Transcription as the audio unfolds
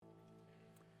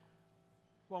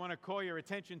Well, I want to call your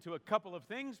attention to a couple of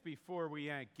things before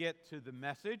we get to the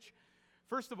message.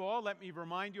 First of all, let me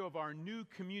remind you of our new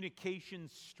communication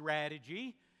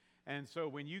strategy. And so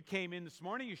when you came in this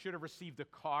morning, you should have received a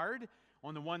card.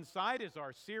 On the one side is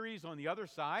our series. On the other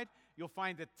side, you'll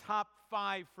find the top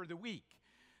 5 for the week.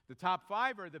 The top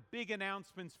 5 are the big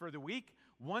announcements for the week.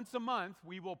 Once a month,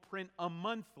 we will print a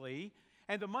monthly.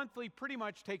 And the monthly pretty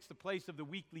much takes the place of the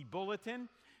weekly bulletin,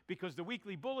 because the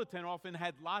weekly bulletin often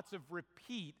had lots of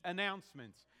repeat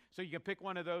announcements. So you can pick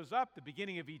one of those up the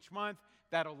beginning of each month.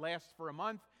 That'll last for a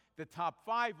month. The top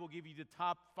 5 will give you the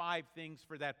top 5 things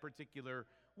for that particular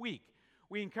week.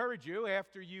 We encourage you,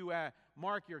 after you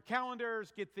mark your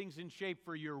calendars, get things in shape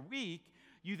for your week,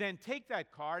 you then take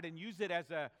that card and use it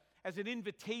as an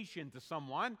invitation to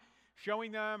someone,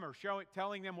 showing them or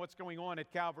telling them what's going on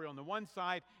at Calvary on the one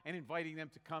side and inviting them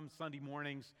to come Sunday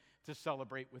mornings to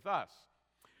celebrate with us.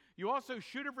 You also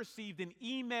should have received an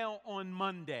email on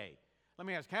Monday. Let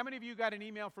me ask, how many of you got an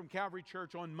email from Calvary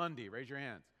Church on Monday? Raise your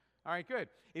hands. All right, good.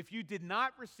 If you did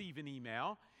not receive an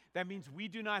email, that means we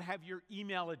do not have your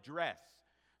email address.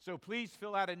 So please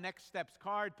fill out a Next Steps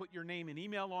card, put your name and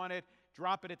email on it,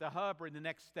 drop it at the hub or in the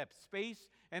Next Steps space,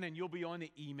 and then you'll be on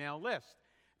the email list.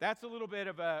 That's a little bit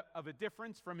of a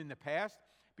difference from in the past.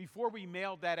 Before, we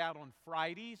mailed that out on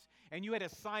Fridays, and you had to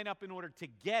sign up in order to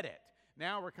get it.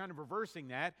 Now we're kind of reversing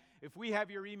that. If we have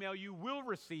your email, you will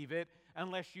receive it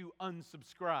unless you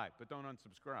unsubscribe. But don't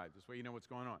unsubscribe. This way you know what's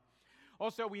going on.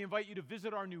 Also, we invite you to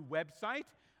visit our new website.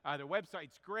 The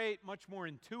website's great, much more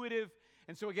intuitive.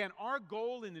 And so again, our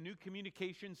goal in the new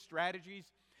communication strategies,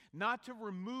 not to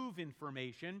remove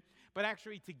information, but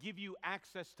actually to give you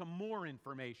access to more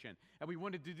information. And we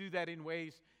wanted to do that in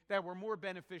ways that were more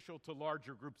beneficial to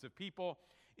larger groups of people.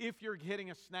 If you're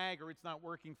hitting a snag or it's not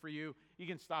working for you, you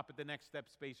can stop at the Next Step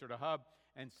space or the hub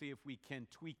and see if we can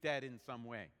tweak that in some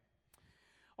way.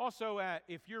 Also,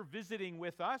 if you're visiting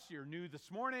with us, you're new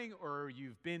this morning, or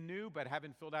you've been new but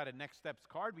haven't filled out a Next Steps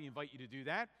card, we invite you to do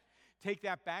that. Take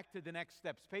that back to the Next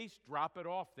Steps space, drop it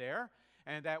off there,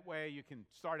 and that way you can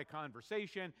start a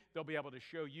conversation. They'll be able to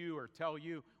show you or tell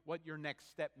you what your next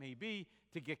step may be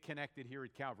to get connected here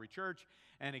at Calvary Church.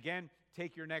 And again,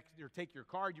 take your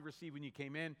card you received when you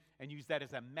came in and use that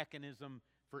as a mechanism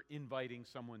for inviting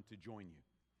someone to join you.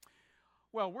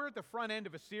 Well, we're at the front end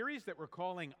of a series that we're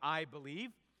calling I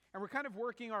Believe, and we're kind of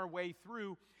working our way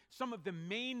through some of the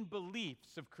main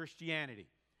beliefs of Christianity.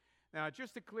 Now,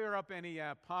 just to clear up any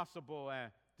possible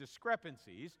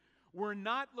discrepancies, we're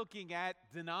not looking at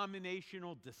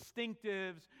denominational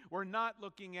distinctives. We're not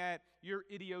looking at your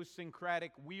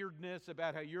idiosyncratic weirdness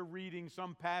about how you're reading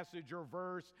some passage or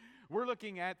verse. We're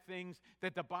looking at things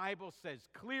that the Bible says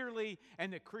clearly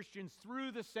and that Christians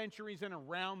through the centuries and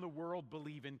around the world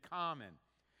believe in common.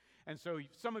 And so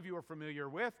some of you are familiar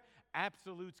with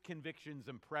absolutes, convictions,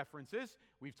 and preferences.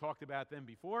 We've talked about them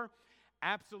before.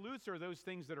 Absolutes are those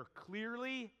things that are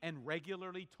clearly and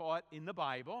regularly taught in the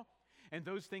Bible. And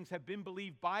those things have been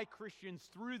believed by Christians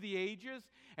through the ages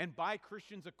and by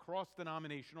Christians across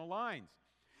denominational lines.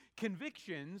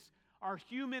 Convictions are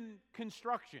human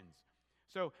constructions.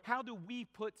 So how do we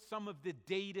put some of the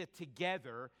data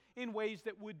together in ways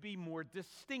that would be more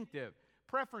distinctive?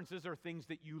 Preferences are things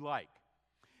that you like.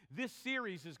 This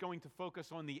series is going to focus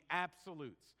on the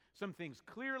absolutes, some things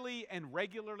clearly and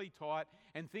regularly taught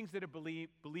and things that are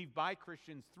believed by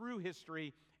Christians through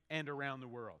history and around the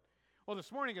world. Well,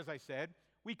 this morning, as I said,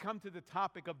 we come to the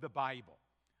topic of the Bible.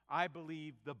 I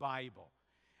believe the Bible.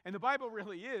 And the Bible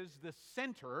really is the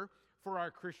center for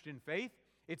our Christian faith.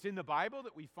 It's in the Bible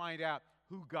that we find out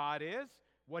who God is,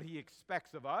 what He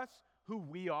expects of us, who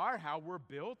we are, how we're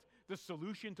built, the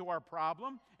solution to our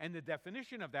problem, and the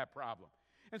definition of that problem.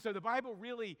 And so the Bible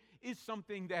really is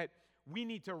something that we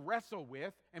need to wrestle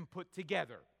with and put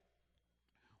together.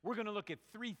 We're going to look at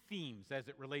 3 themes as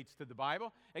it relates to the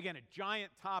Bible. Again, a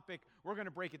giant topic. We're going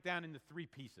to break it down into 3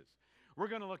 pieces. We're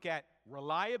going to look at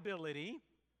reliability.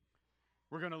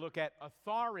 We're going to look at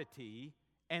authority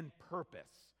and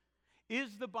purpose.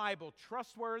 Is the Bible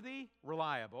trustworthy,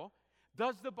 reliable?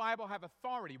 Does the Bible have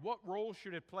authority? What role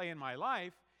should it play in my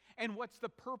life? And what's the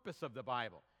purpose of the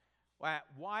Bible?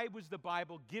 Why was the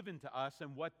Bible given to us,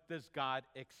 and what does God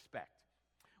expect?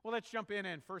 Well, let's jump in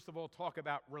and first of all talk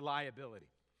about reliability.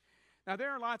 Now,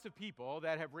 there are lots of people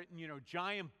that have written,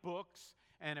 giant books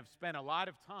and have spent a lot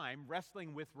of time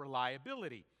wrestling with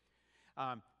reliability.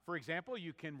 For example,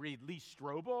 you can read Lee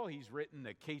Strobel. He's written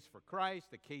The Case for Christ,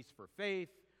 The Case for Faith.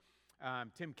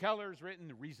 Tim Keller's written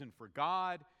The Reason for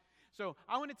God. So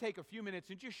I want to take a few minutes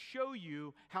and just show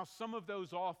you how some of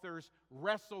those authors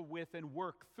wrestle with and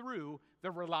work through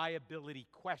the reliability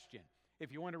question.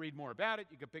 If you want to read more about it,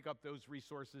 you can pick up those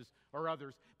resources or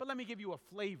others. But let me give you a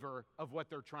flavor of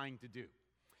what they're trying to do.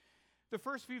 The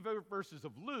first few verses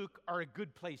of Luke are a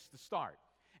good place to start.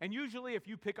 And usually if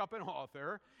you pick up an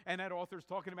author, and that author's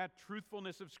talking about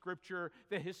truthfulness of Scripture,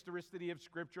 the historicity of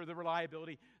Scripture, the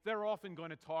reliability, they're often going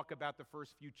to talk about the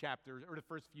first few chapters or the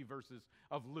first few verses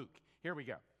of Luke. Here we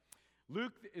go.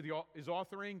 Luke is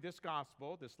authoring this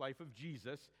gospel, this life of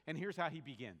Jesus, and here's how he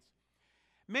begins.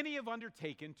 Many have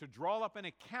undertaken to draw up an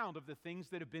account of the things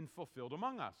that have been fulfilled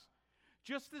among us,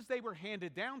 just as they were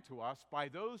handed down to us by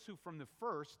those who from the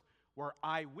first were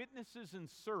eyewitnesses and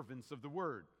servants of the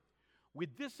word.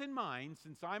 With this in mind,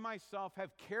 since I myself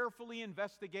have carefully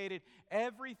investigated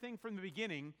everything from the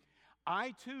beginning,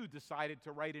 I too decided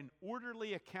to write an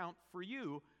orderly account for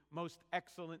you, most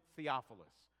excellent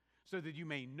Theophilus, so that you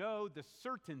may know the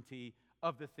certainty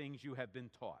of the things you have been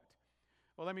taught.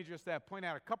 Well, let me just point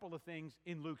out a couple of things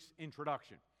in Luke's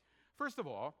introduction. First of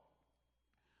all,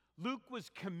 Luke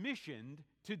was commissioned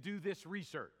to do this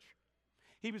research.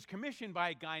 He was commissioned by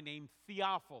a guy named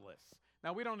Theophilus.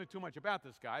 Now, we don't know too much about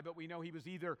this guy, but we know he was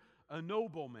either a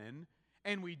nobleman,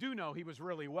 and we do know he was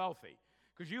really wealthy,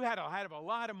 because you had to have a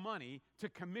lot of money to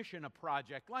commission a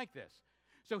project like this.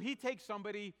 So he takes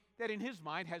somebody that in his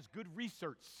mind has good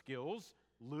research skills,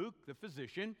 Luke, the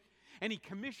physician, and he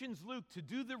commissions Luke to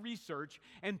do the research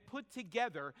and put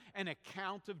together an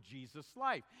account of Jesus'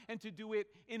 life, and to do it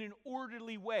in an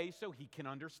orderly way so he can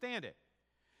understand it.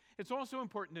 It's also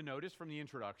important to notice from the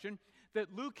introduction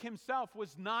that Luke himself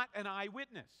was not an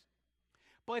eyewitness,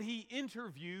 but he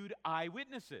interviewed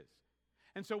eyewitnesses.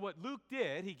 And so what Luke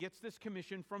did, he gets this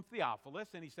commission from Theophilus,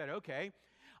 and he said, okay,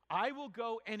 I will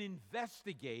go and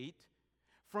investigate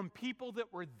from people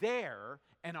that were there,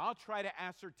 and I'll try to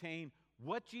ascertain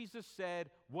what Jesus said,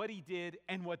 what he did,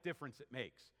 and what difference it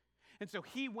makes. And so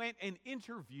he went and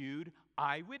interviewed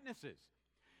eyewitnesses.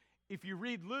 If you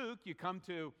read Luke, you come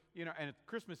to, and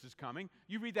Christmas is coming,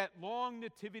 you read that long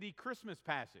nativity Christmas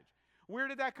passage. Where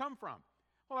did that come from?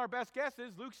 Well, our best guess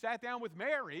is Luke sat down with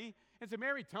Mary and said,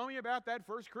 Mary, tell me about that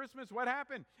first Christmas. What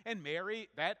happened? And Mary,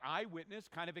 that eyewitness,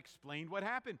 kind of explained what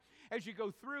happened. As you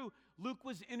go through, Luke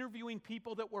was interviewing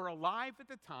people that were alive at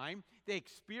the time. They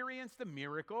experienced a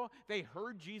miracle. They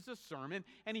heard Jesus' sermon,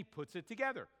 and he puts it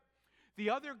together. The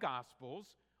other Gospels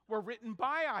were written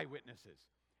by eyewitnesses.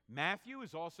 Matthew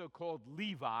is also called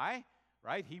Levi,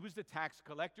 right? He was the tax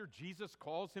collector. Jesus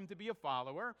calls him to be a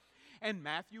follower. And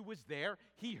Matthew was there.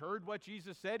 He heard what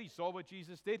Jesus said. He saw what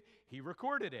Jesus did. He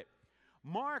recorded it.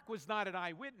 Mark was not an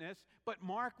eyewitness, but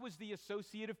Mark was the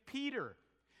associate of Peter.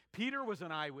 Peter was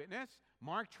an eyewitness.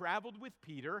 Mark traveled with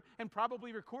Peter and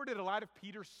probably recorded a lot of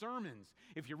Peter's sermons.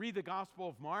 If you read the Gospel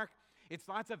of Mark, it's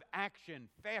lots of action,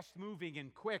 fast-moving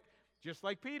and quick, just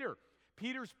like Peter.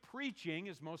 Peter's preaching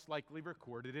is most likely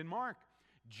recorded in Mark.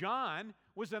 John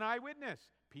was an eyewitness.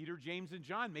 Peter, James, and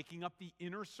John making up the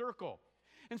inner circle.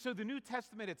 And so the New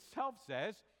Testament itself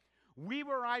says, we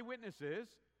were eyewitnesses,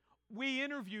 we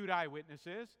interviewed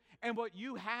eyewitnesses, and what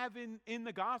you have in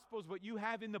the Gospels, what you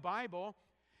have in the Bible,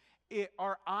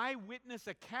 are eyewitness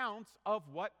accounts of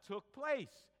what took place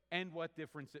and what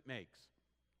difference it makes.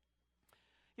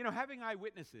 Having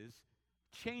eyewitnesses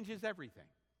changes everything.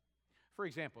 For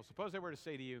example, suppose I were to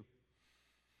say to you,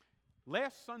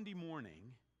 last Sunday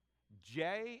morning,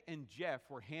 Jay and Jeff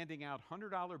were handing out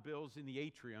 $100 bills in the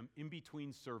atrium in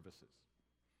between services.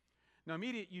 Now,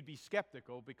 immediately you'd be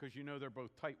skeptical because you know they're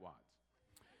both tightwads.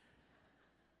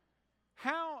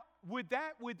 How would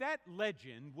that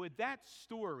legend, would that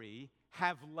story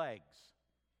have legs?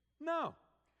 No,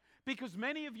 because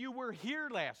many of you were here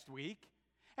last week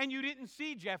and you didn't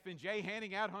see Jeff and Jay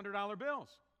handing out $100 bills.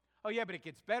 Oh yeah, but it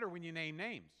gets better when you name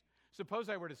names. Suppose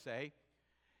I were to say,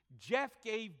 Jeff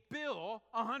gave Bill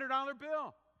a $100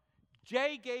 bill.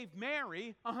 Jay gave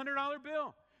Mary a $100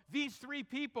 bill. These three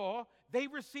people, they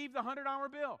received the $100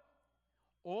 bill.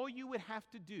 All you would have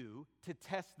to do to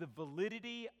test the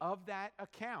validity of that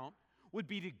account would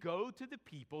be to go to the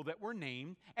people that were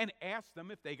named and ask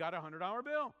them if they got a $100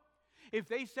 bill. If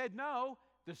they said no,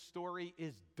 the story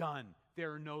is done.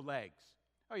 There are no legs.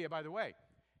 Oh yeah, by the way,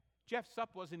 Jeff Supp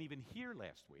wasn't even here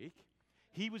last week.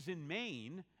 He was in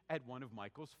Maine at one of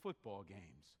Michael's football games.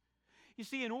 You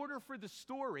see, in order for the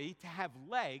story to have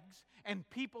legs and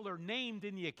people are named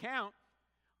in the account,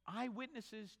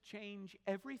 eyewitnesses change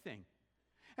everything.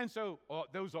 And so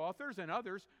those authors and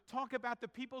others talk about the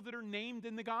people that are named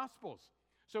in the Gospels.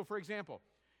 So, for example,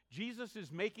 Jesus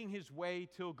is making his way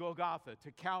to Golgotha,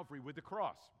 to Calvary with the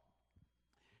cross.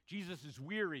 Jesus is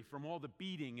weary from all the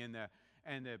beating and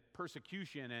the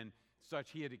persecution and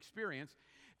such he had experienced.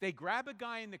 They grab a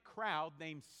guy in the crowd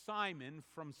named Simon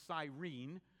from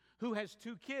Cyrene, who has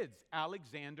two kids,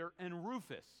 Alexander and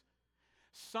Rufus.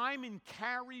 Simon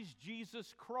carries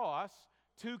Jesus' cross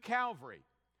to Calvary.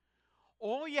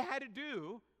 All you had to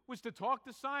do was to talk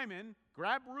to Simon,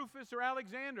 grab Rufus or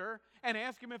Alexander, and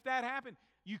ask him if that happened.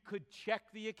 You could check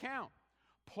the account.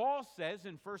 Paul says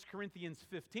in 1 Corinthians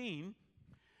 15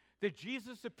 that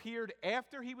Jesus appeared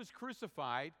after he was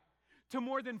crucified to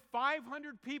more than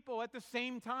 500 people at the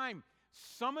same time.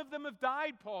 Some of them have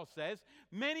died, Paul says.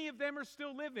 Many of them are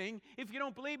still living. If you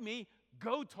don't believe me,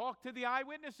 go talk to the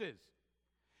eyewitnesses.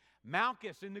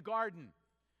 Malchus in the garden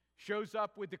shows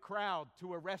up with the crowd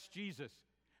to arrest Jesus.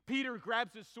 Peter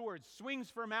grabs his sword, swings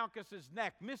for Malchus's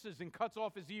neck, misses and cuts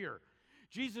off his ear.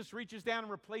 Jesus reaches down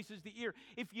and replaces the ear.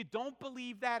 If you don't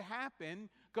believe that happened,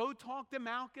 go talk to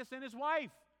Malchus and his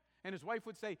wife. And his wife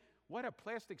would say, what a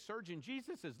plastic surgeon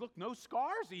Jesus is. Look, no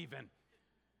scars even.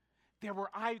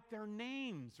 Their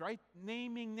names, right?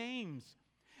 Naming names.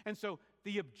 And so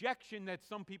the objection that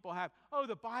some people have, oh,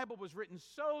 the Bible was written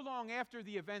so long after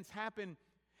the events happened.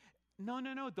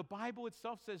 No. The Bible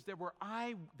itself says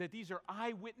that these are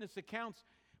eyewitness accounts.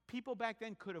 People back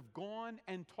then could have gone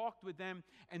and talked with them,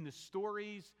 and the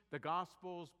stories, the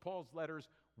Gospels, Paul's letters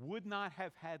would not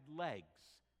have had legs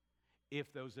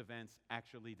if those events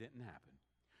actually didn't happen.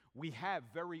 We have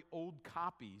very old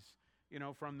copies,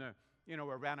 from the,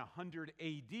 around 100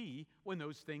 AD when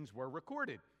those things were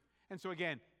recorded. And so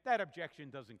again, that objection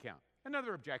doesn't count.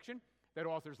 Another objection that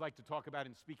authors like to talk about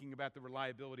in speaking about the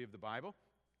reliability of the Bible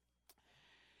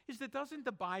is that doesn't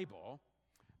the Bible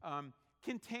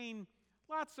contain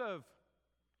lots of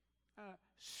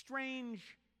strange,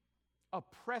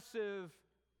 oppressive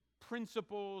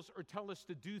principles or tell us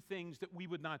to do things that we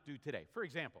would not do today? For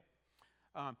example,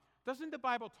 doesn't the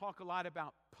Bible talk a lot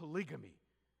about polygamy?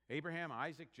 Abraham,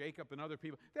 Isaac, Jacob, and other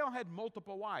people, they all had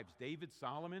multiple wives. David,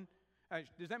 Solomon.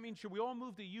 Does that mean should we all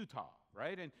move to Utah,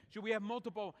 right? And should we have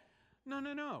multiple?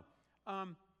 No.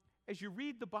 As you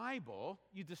read the Bible,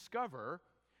 you discover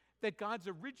that God's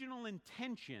original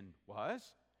intention was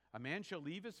a man shall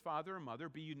leave his father and mother,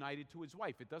 be united to his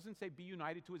wife. It doesn't say be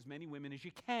united to as many women as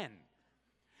you can.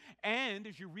 And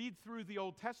as you read through the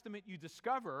Old Testament, you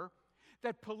discover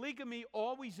that polygamy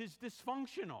always is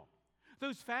dysfunctional.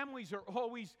 Those families are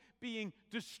always being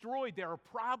destroyed. There are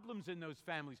problems in those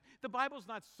families. The Bible's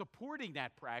not supporting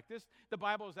that practice. The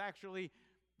Bible is actually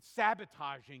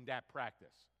sabotaging that practice.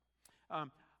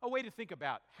 A way to think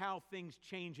about how things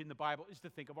change in the Bible is to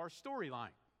think of our storyline.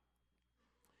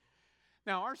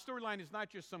 Now, our storyline is not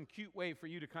just some cute way for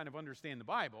you to kind of understand the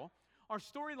Bible. Our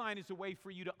storyline is a way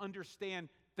for you to understand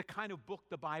the kind of book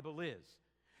the Bible is.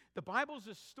 The Bible's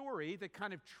a story that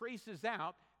kind of traces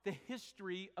out the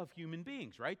history of human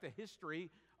beings, right? The history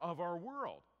of our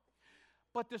world.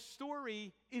 But the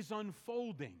story is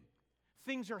unfolding.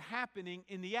 Things are happening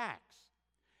in the acts.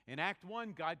 In Act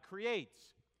 1, God creates.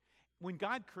 When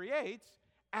God creates,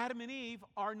 Adam and Eve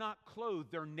are not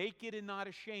clothed. They're naked and not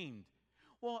ashamed.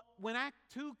 Well, when Act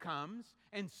 2 comes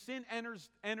and sin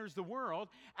enters the world,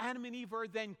 Adam and Eve are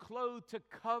then clothed to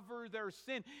cover their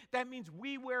sin. That means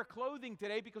we wear clothing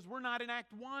today because we're not in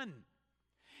Act 1.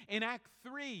 In Act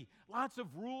 3, lots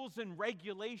of rules and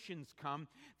regulations come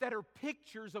that are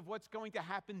pictures of what's going to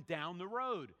happen down the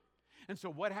road. And so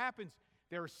what happens?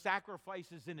 There are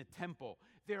sacrifices in a temple.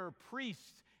 There are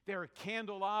priests. There are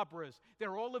candelabras. There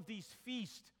are all of these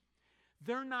feasts.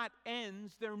 They're not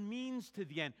ends, they're means to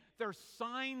the end. They're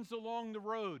signs along the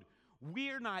road.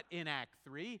 We're not in Act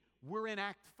 3, we're in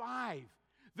Act 5.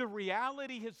 The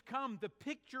reality has come. The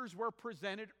pictures were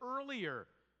presented earlier.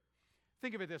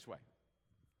 Think of it this way.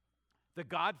 The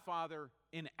Godfather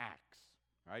in Acts,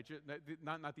 right?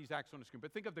 Not these acts on the screen,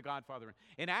 but think of the Godfather.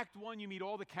 In Act 1, you meet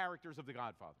all the characters of the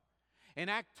Godfather. In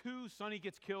Act 2, Sonny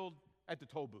gets killed at the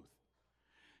toll booth.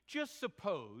 Just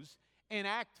suppose in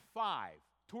Act 5,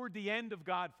 toward the end of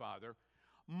Godfather,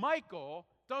 Michael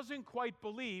doesn't quite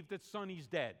believe that Sonny's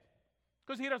dead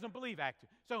because he doesn't believe Act 2.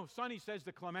 So Sonny says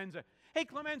to Clemenza, hey,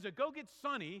 Clemenza, go get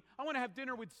Sonny. I want to have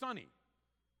dinner with Sonny.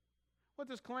 What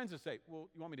does Clemenza say? Well,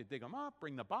 you want me to dig him up,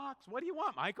 bring the box? What do you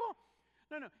want, Michael?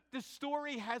 No. The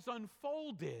story has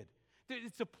unfolded.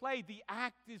 It's a play. The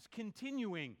act is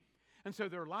continuing. And so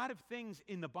there are a lot of things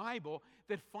in the Bible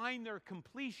that find their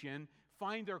completion,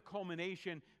 find their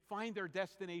culmination, find their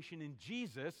destination in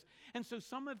Jesus. And so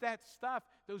some of that stuff,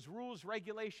 those rules,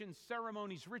 regulations,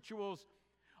 ceremonies, rituals,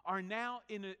 are now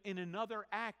in another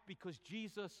act because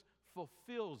Jesus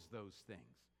fulfills those things.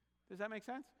 Does that make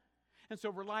sense? And so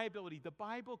reliability, the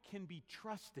Bible can be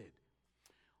trusted.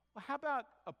 Well, how about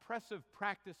oppressive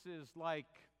practices like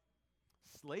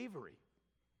slavery?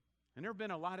 And there have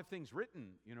been a lot of things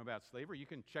written, about slavery. You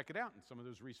can check it out in some of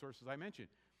those resources I mentioned.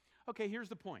 Okay, here's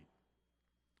the point.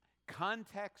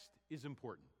 Context is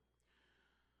important.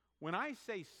 When I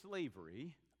say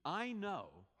slavery, I know,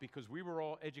 because we were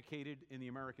all educated in the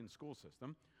American school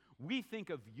system, we think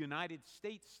of United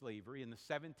States slavery in the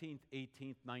 17th,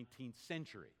 18th, 19th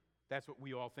century. That's what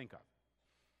we all think of.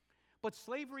 But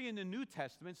slavery in the New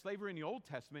Testament, slavery in the Old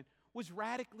Testament, was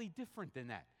radically different than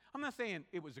that. I'm not saying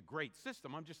it was a great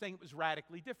system. I'm just saying it was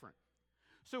radically different.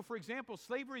 So, for example,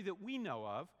 slavery that we know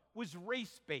of was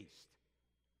race-based.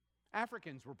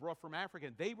 Africans were brought from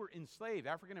Africa. They were enslaved.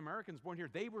 African Americans born here,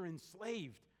 they were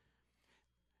enslaved.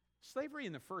 Slavery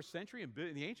in the first century in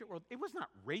the ancient world, it was not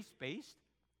race-based.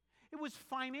 It was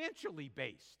financially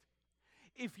based.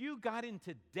 If you got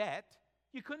into debt,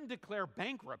 you couldn't declare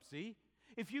bankruptcy.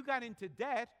 If you got into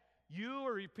debt, you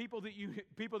or people that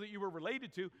you were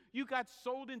related to, you got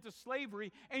sold into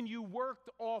slavery and you worked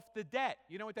off the debt.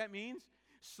 You know what that means?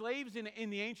 Slaves in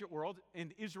the ancient world,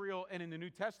 in Israel and in the New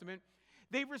Testament,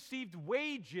 they received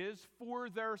wages for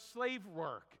their slave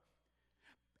work.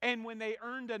 And when they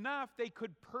earned enough, they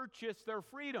could purchase their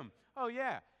freedom. Oh,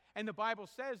 yeah. And the Bible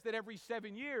says that every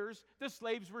 7 years, the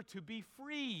slaves were to be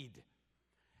freed.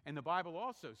 And the Bible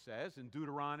also says in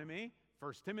Deuteronomy,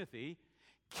 1 Timothy,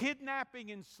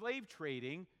 kidnapping and slave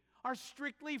trading are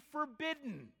strictly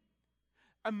forbidden.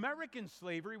 American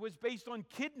slavery was based on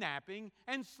kidnapping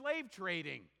and slave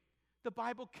trading. The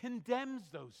Bible condemns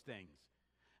those things.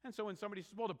 And so when somebody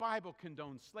says, well, the Bible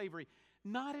condones slavery,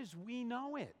 not as we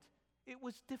know it. It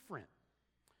was different.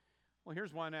 Well,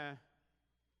 here's one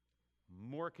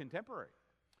more contemporary.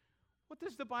 What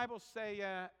does the Bible say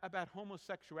about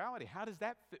homosexuality? How does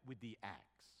that fit with the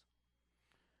Acts?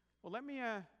 Well, let me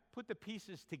put the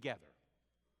pieces together.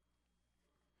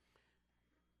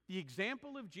 The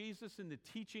example of Jesus and the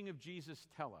teaching of Jesus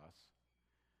tell us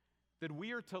that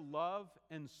we are to love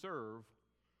and serve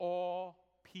all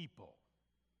people,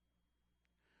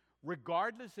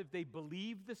 regardless if they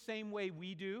believe the same way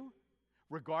we do,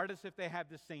 regardless if they have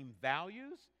the same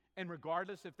values, and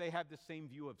regardless if they have the same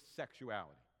view of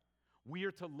sexuality. We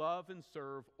are to love and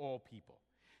serve all people.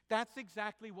 That's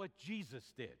exactly what Jesus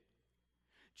did.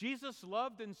 Jesus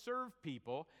loved and served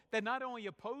people that not only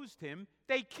opposed him,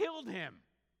 they killed him.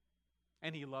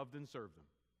 And he loved and served them.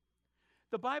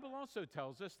 The Bible also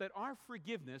tells us that our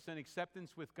forgiveness and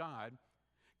acceptance with God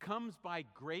comes by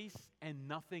grace and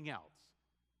nothing else.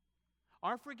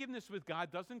 Our forgiveness with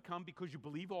God doesn't come because you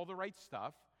believe all the right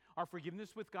stuff. Our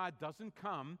forgiveness with God doesn't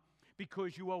come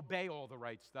because you obey all the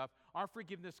right stuff. Our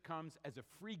forgiveness comes as a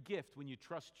free gift when you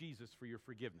trust Jesus for your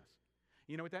forgiveness.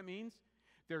 You know what that means?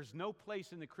 There's no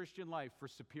place in the Christian life for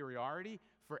superiority,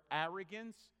 for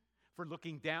arrogance, for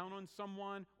looking down on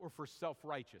someone, or for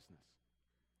self-righteousness.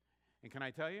 And can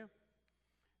I tell you?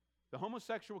 The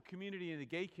homosexual community and the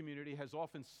gay community has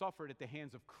often suffered at the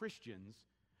hands of Christians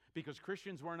because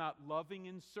Christians were not loving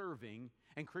and serving,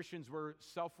 and Christians were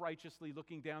self-righteously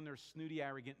looking down their snooty,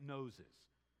 arrogant noses.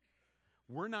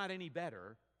 We're not any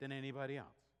better than anybody else.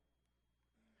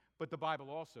 But the Bible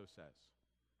also says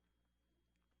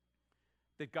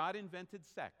that God invented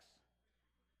sex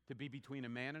to be between a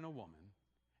man and a woman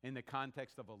in the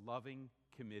context of a loving,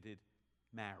 committed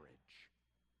marriage.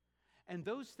 And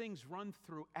those things run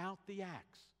throughout the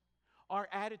Acts. Our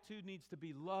attitude needs to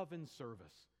be love and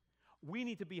service. We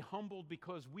need to be humbled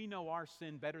because we know our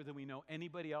sin better than we know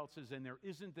anybody else's, and there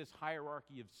isn't this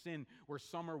hierarchy of sin where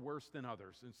some are worse than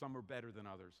others and some are better than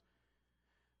others.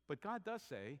 But God does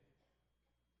say,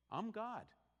 I'm God,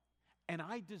 and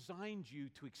I designed you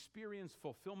to experience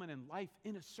fulfillment in life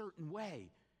in a certain way.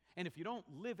 And if you don't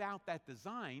live out that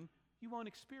design, you won't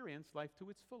experience life to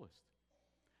its fullest.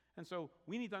 And so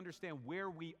we need to understand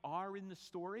where we are in the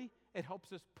story. It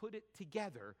helps us put it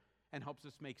together and helps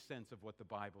us make sense of what the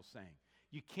Bible's saying.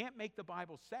 You can't make the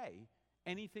Bible say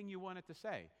anything you want it to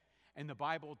say. And the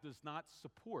Bible does not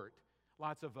support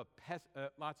lots of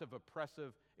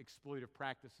oppressive, exploitive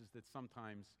practices that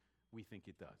sometimes we think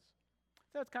it does.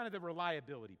 So that's kind of the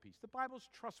reliability piece. The Bible's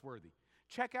trustworthy.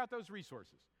 Check out those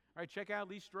resources. All right, check out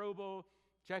Lee Strobel.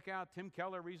 Check out Tim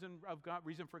Keller, Reason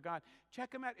for God.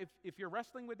 Check them out. If you're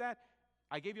wrestling with that,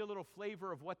 I gave you a little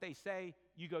flavor of what they say.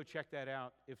 You go check that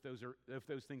out if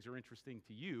those things are interesting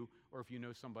to you, or if you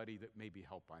know somebody that may be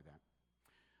helped by that.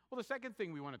 Well, the second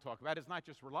thing we want to talk about is not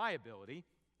just reliability,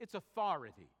 it's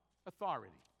authority.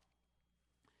 Authority.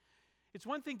 It's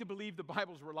one thing to believe the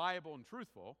Bible's reliable and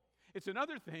truthful. It's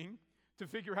another thing to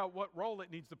figure out what role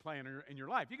it needs to play in your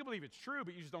life. You can believe it's true,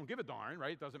 but you just don't give a darn,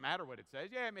 right? It doesn't matter what it says.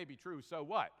 Yeah, it may be true, so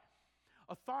what?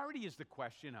 Authority is the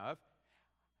question of,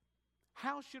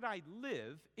 how should I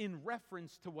live in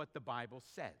reference to what the Bible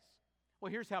says? Well,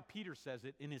 here's how Peter says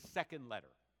it in his second letter.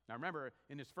 Now remember,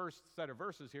 in this first set of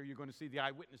verses here, you're going to see the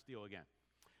eyewitness deal again.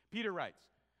 Peter writes,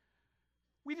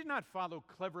 "We did not follow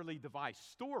cleverly devised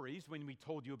stories when we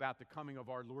told you about the coming of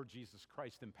our Lord Jesus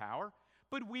Christ in power,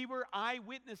 but we were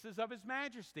eyewitnesses of his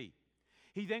majesty."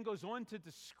 He then goes on to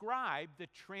describe the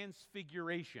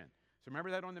transfiguration. So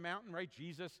remember that on the mountain, right?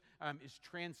 Jesus is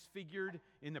transfigured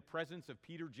in the presence of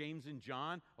Peter, James, and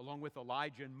John, along with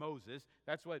Elijah and Moses.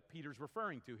 That's what Peter's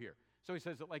referring to here. So he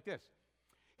says it like this.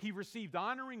 "He received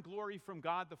honor and glory from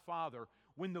God the Father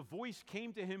when the voice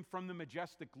came to him from the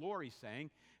majestic glory, saying,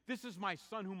 'This is my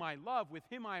Son whom I love, with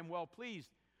him I am well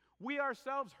pleased.' We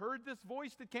ourselves heard this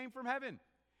voice that came from heaven.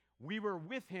 We were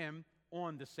with him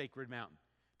on the sacred mountain."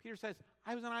 Peter says,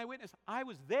 I was an eyewitness. I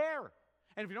was there.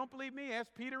 And if you don't believe me,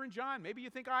 ask Peter and John. Maybe you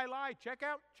think I lied. Check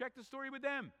the story with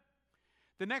them.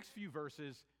 The next few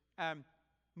verses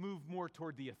move more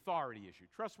toward the authority issue.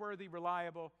 Trustworthy,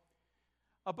 reliable.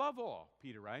 Above all,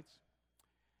 Peter writes,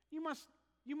 you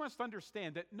must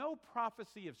understand that no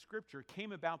prophecy of Scripture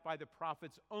came about by the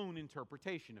prophet's own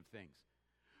interpretation of things.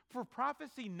 For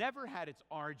prophecy never had its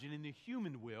origin in the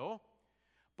human will,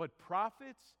 but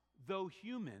prophets, though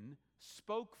human,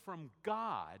 spoke from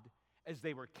God as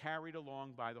they were carried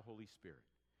along by the Holy Spirit.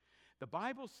 The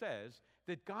Bible says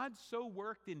that God so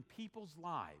worked in people's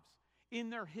lives, in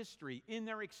their history, in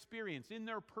their experience, in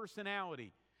their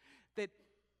personality, that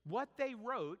what they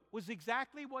wrote was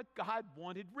exactly what God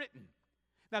wanted written.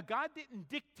 Now, God didn't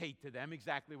dictate to them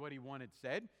exactly what he wanted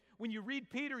said. When you read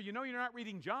Peter, you know you're not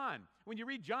reading John. When you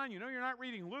read John, you know you're not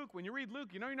reading Luke. When you read Luke,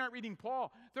 you know you're not reading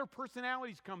Paul. Their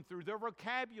personalities come through, their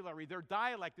vocabulary, their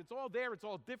dialect. It's all there. It's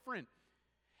all different.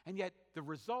 And yet the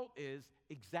result is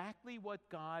exactly what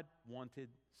God wanted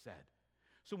said.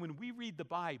 So when we read the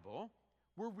Bible,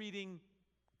 we're reading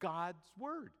God's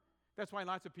Word. That's why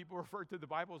lots of people refer to the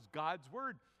Bible as God's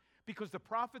Word. Because the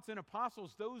prophets and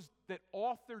apostles, those that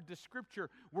authored the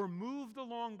Scripture, were moved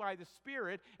along by the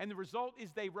Spirit, and the result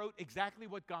is they wrote exactly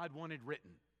what God wanted written.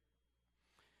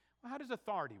 Well, how does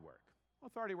authority work? Well,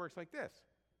 authority works like this.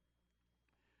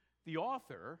 The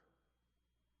author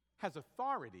has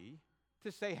authority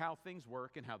to say how things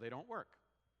work and how they don't work.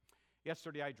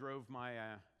 Yesterday, I drove my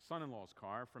son-in-law's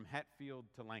car from Hatfield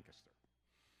to Lancaster.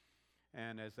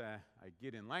 And as I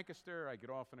get in Lancaster, I get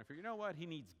off and I figure, you know what? He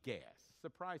needs gas.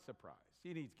 Surprise, surprise.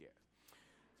 He needs gas.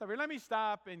 So I figured, let me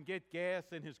stop and get gas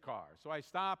in his car. So I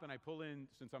stop and I pull in,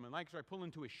 since I'm in Lancaster, I pull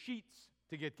into a Sheetz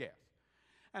to get gas.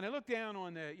 And I look down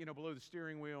on the, below the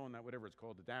steering wheel and that whatever it's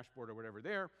called, the dashboard or whatever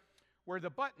there, where the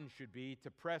button should be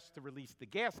to press to release the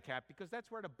gas cap, because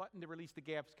that's where the button to release the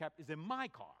gas cap is in my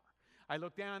car. I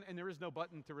look down and there is no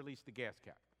button to release the gas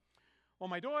cap. Well,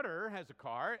 my daughter has a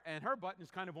car, and her button is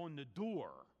kind of on the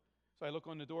door. So I look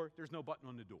on the door, there's no button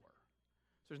on the door.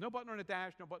 So there's no button on the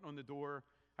dash, no button on the door.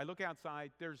 I look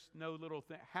outside, there's no little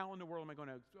thing. How in the world am I going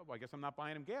to, well, I guess I'm not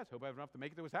buying him gas. Hope I have enough to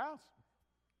make it to his house.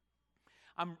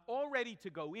 I'm all ready to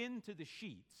go into the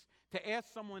Sheetz to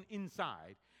ask someone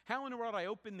inside, how in the world I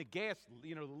open the gas,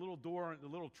 the little door, the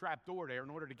little trap door there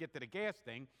in order to get to the gas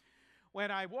thing.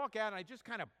 When I walk out and I just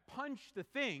kind of punch the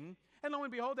thing, and lo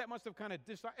and behold, that must have kind of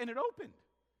and it opened.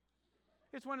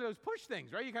 It's one of those push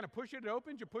things, right? You kind of push it, it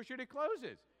opens. You push it, it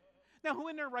closes. Now, who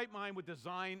in their right mind would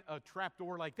design a trap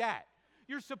door like that?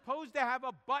 You're supposed to have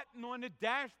a button on the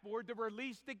dashboard to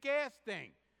release the gas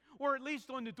thing, or at least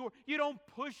on the door. You don't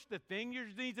push the thing. There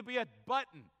needs to be a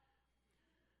button.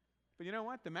 But you know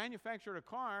what? The manufacturer of the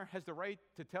car has the right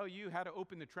to tell you how to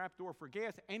open the trap door for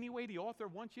gas any way the author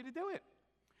wants you to do it.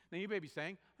 Now, you may be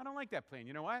saying, I don't like that plan.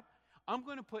 You know what? I'm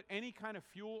going to put any kind of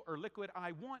fuel or liquid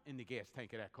I want in the gas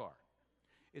tank of that car.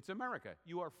 It's America.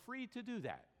 You are free to do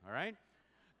that, all right?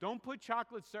 Don't put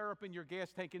chocolate syrup in your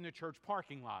gas tank in the church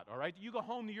parking lot, all right? You go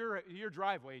home to your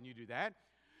driveway and you do that.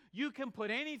 You can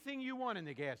put anything you want in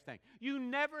the gas tank. You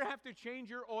never have to change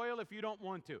your oil if you don't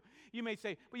want to. You may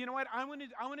say, well, you know what? I want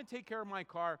to take care of my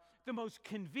car the most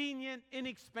convenient,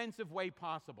 inexpensive way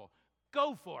possible.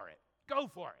 Go for it. Go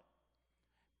for it.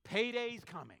 Payday's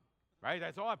coming, right?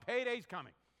 That's all. Payday's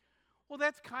coming. Well,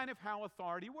 that's kind of how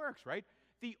authority works, right?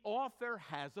 The author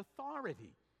has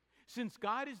authority. Since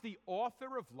God is the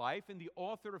author of life and the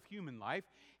author of human life,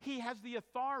 he has the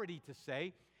authority to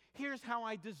say, here's how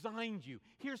I designed you.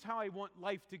 Here's how I want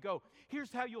life to go.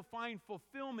 Here's how you'll find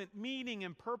fulfillment, meaning,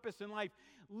 and purpose in life.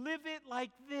 Live it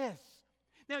like this.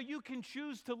 Now, you can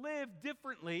choose to live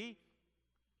differently.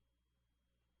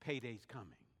 Payday's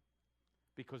coming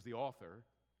because the author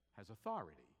has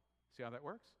authority. See how that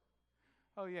works?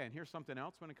 Oh, yeah, and here's something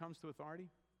else when it comes to authority.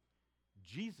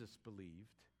 Jesus believed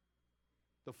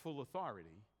the full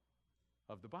authority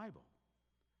of the Bible.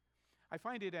 I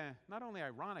find it not only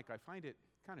ironic, I find it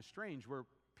kind of strange where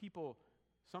people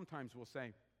sometimes we'll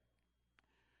say,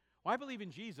 well, I believe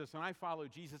in Jesus and I follow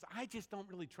Jesus. I just don't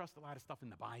really trust a lot of stuff in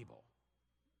the Bible.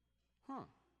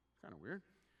 Kind of weird.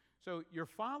 So you're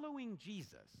following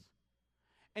Jesus,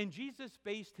 and Jesus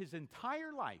based his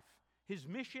entire life, his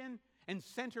mission, and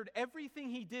centered everything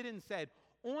he did and said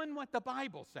on what the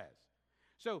Bible says.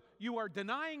 So you are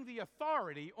denying the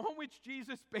authority on which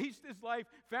Jesus based his life,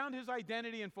 found his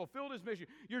identity, and fulfilled his mission.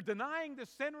 You're denying the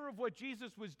center of what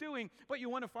Jesus was doing, but you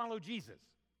want to follow Jesus.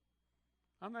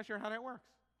 I'm not sure how that works.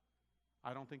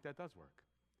 I don't think that does work.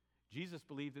 Jesus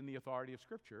believed in the authority of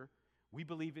Scripture. We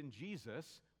believe in Jesus.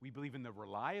 We believe in the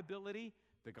reliability.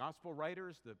 The gospel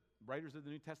writers, the writers of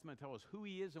the New Testament tell us who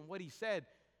he is and what he said,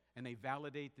 and they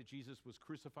validate that Jesus was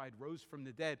crucified, rose from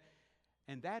the dead.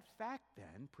 And that fact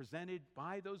then, presented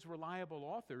by those reliable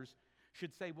authors,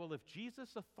 should say, well, if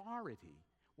Jesus' authority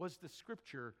was the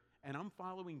Scripture, and I'm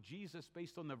following Jesus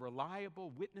based on the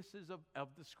reliable witnesses of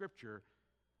the Scripture,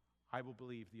 I will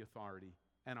believe the authority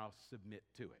and I'll submit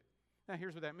to it. Now,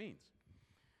 here's what that means.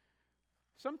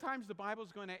 Sometimes the Bible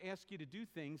is going to ask you to do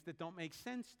things that don't make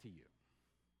sense to you.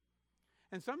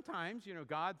 And sometimes,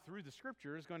 God, through the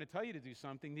Scripture, is going to tell you to do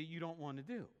something that you don't want to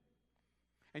do.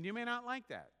 And you may not like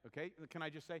that, okay? Can I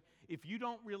just say, if you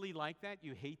don't really like that,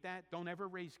 you hate that, don't ever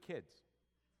raise kids.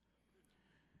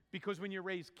 Because when you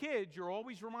raise kids, you're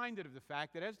always reminded of the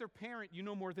fact that as their parent, you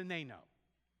know more than they know.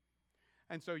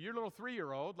 And so your little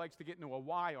 3-year-old likes to get into a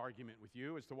why argument with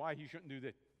you as to why he shouldn't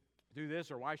do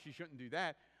this or why she shouldn't do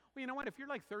that. Well, you know what? If you're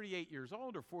like 38 years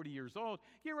old or 40 years old,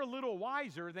 you're a little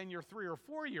wiser than your 3 or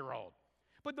 4-year-old.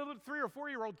 But the 3 or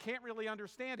 4-year-old can't really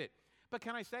understand it. But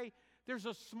can I say, there's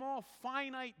a small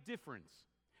finite difference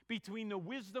between the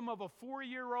wisdom of a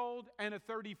 4-year-old and a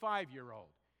 35-year-old.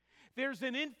 There's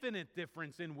an infinite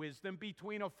difference in wisdom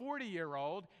between a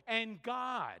 40-year-old and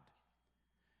God.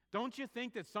 Don't you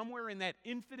think that somewhere in that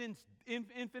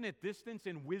infinite distance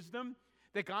in wisdom,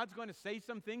 that God's going to say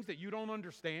some things that you don't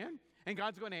understand? And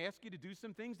God's going to ask you to do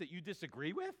some things that you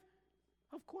disagree with?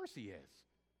 Of course he is.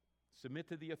 Submit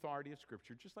to the authority of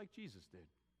Scripture, just like Jesus did.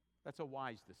 That's a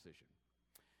wise decision.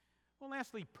 Well,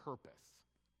 lastly, purpose.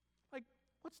 Like,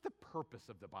 what's the purpose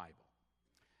of the Bible?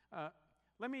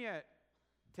 Let me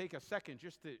take a second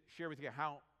just to share with you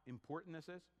how important this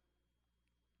is.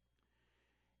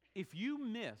 If you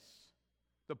miss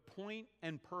the point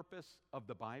and purpose of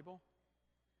the Bible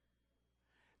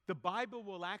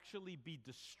will actually be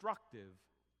destructive,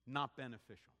 not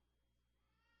beneficial.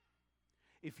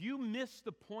 If you miss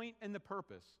the point and the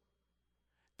purpose,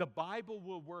 the Bible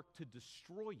will work to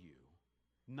destroy you,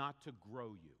 not to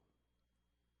grow you.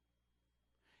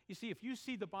 You see, if you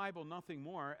see the Bible nothing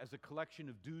more as a collection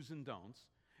of do's and don'ts,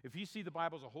 if you see the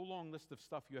Bible as a whole long list of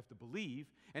stuff you have to believe,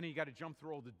 and then you got to jump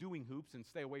through all the doing hoops and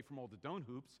stay away from all the don't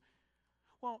hoops,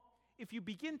 well, if you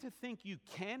begin to think you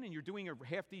can and you're doing a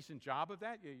half-decent job of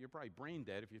that, you're probably brain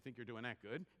dead if you think you're doing that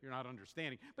good. You're not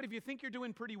understanding. But if you think you're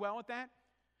doing pretty well at that,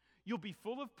 you'll be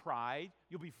full of pride,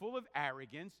 you'll be full of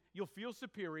arrogance, you'll feel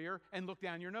superior, and look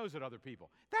down your nose at other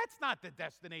people. That's not the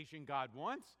destination God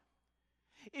wants.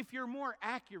 If you're more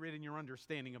accurate in your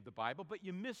understanding of the Bible, but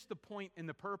you miss the point and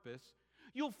the purpose,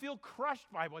 you'll feel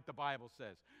crushed by what the Bible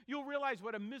says. You'll realize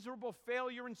what a miserable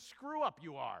failure and screw-up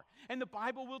you are, and the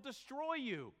Bible will destroy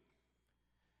you.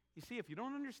 You see, if you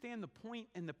don't understand the point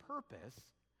and the purpose,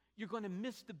 you're going to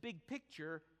miss the big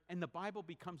picture, and the Bible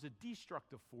becomes a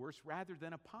destructive force rather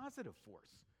than a positive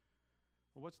force.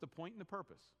 Well, what's the point and the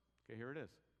purpose? Okay, here it is.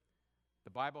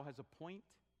 The Bible has a point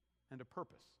and a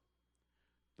purpose.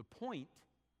 The point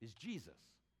is Jesus.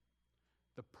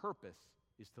 The purpose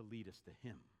is to lead us to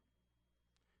him.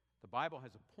 The Bible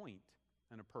has a point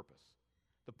and a purpose.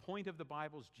 The point of the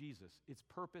Bible is Jesus. Its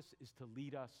purpose is to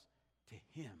lead us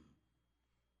to him.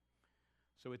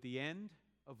 So at the end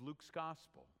of Luke's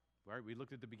gospel, right, we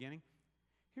looked at the beginning,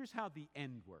 here's how the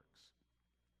end works.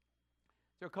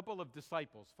 There are a couple of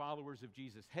disciples, followers of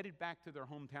Jesus, headed back to their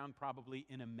hometown, probably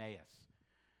in Emmaus.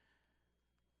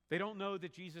 They don't know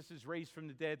that Jesus is raised from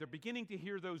the dead. They're beginning to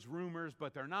hear those rumors,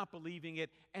 but they're not believing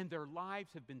it, and their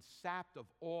lives have been sapped of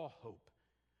all hope.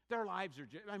 Their lives are,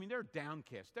 they're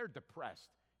downcast. They're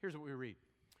depressed. Here's what we read.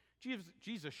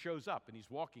 Jesus shows up, and he's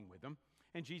walking with them,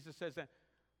 and Jesus says,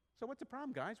 so what's the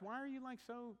problem, guys? Why are you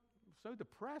so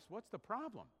depressed? What's the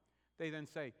problem? They then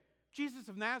say, Jesus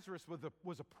of Nazareth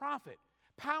was a prophet,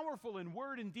 powerful in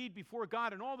word and deed before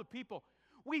God and all the people.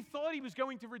 We thought he was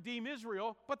going to redeem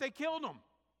Israel, but they killed him.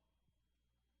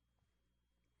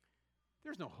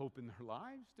 There's no hope in their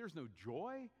lives. There's no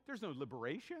joy. There's no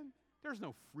liberation. There's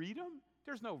no freedom.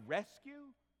 There's no rescue.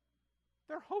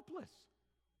 They're hopeless.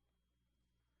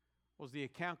 Well, as the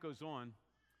account goes on,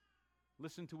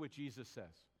 listen to what Jesus says.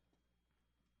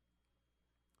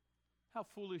 how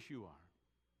foolish you are.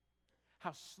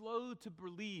 How slow to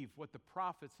believe what the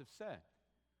prophets have said.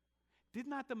 Did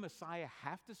not the Messiah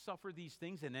have to suffer these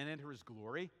things and then enter his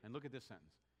glory? And look at this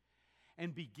sentence.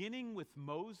 And beginning with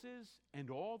Moses and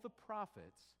all the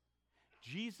prophets,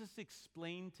 Jesus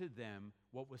explained to them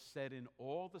what was said in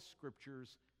all the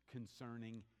scriptures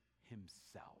concerning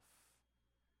himself.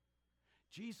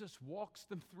 Jesus walks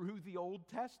them through the Old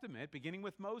Testament, beginning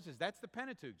with Moses. That's the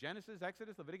Pentateuch. Genesis,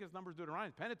 Exodus, Leviticus, Numbers,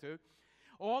 Deuteronomy, Pentateuch.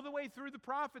 All the way through the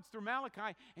prophets, through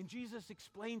Malachi. And Jesus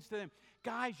explains to them,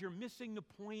 guys, you're missing the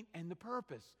point and the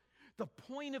purpose. The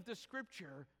point of the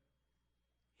scripture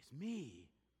is me.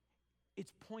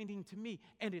 It's pointing to me.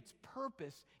 And its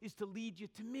purpose is to lead you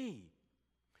to me.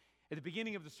 At the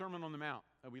beginning of the Sermon on the Mount,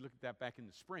 we looked at that back in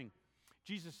the spring,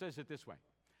 Jesus says it this way.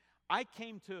 I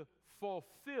came to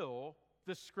fulfill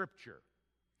the scripture.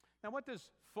 Now, what does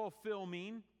fulfill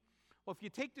mean? Well, if you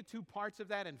take the two parts of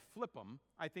that and flip them,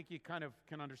 I think you kind of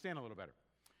can understand a little better.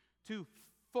 To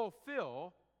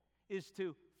fulfill is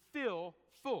to fill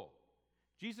full.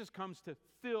 Jesus comes to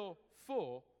fill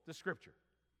full the scripture.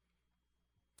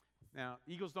 Now,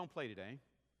 Eagles don't play today,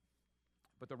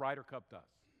 but the Ryder Cup does.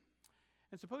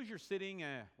 And suppose you're sitting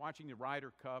watching the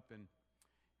Ryder Cup, and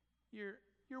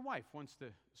your wife wants to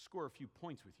score a few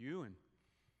points with you, and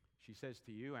she says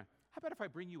to you, how about if I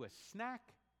bring you a snack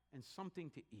and something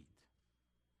to eat?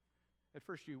 At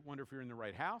first you wonder if you're in the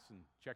right house and check